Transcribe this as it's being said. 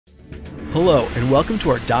Hello, and welcome to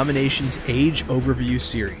our DomiNations Age Overview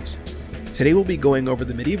series. Today we'll be going over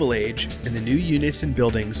the medieval age and the new units and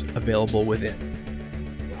buildings available within.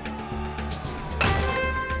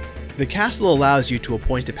 The castle allows you to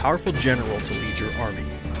appoint a powerful general to lead your army.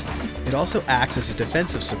 It also acts as a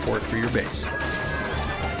defensive support for your base.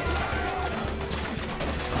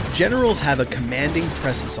 Generals have a commanding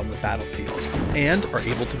presence on the battlefield and are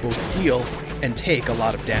able to both deal and take a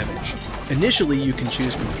lot of damage. Initially, you can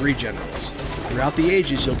choose from 3 generals. Throughout the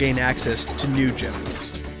ages, you'll gain access to new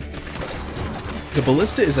generals. The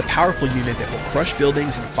ballista is a powerful unit that will crush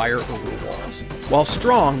buildings and fire over walls. While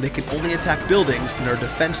strong, they can only attack buildings and are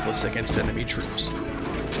defenseless against enemy troops.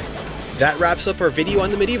 That wraps up our video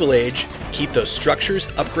on the medieval age. Keep those structures,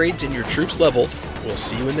 upgrades, and your troops leveled. We'll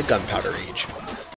see you in the gunpowder age.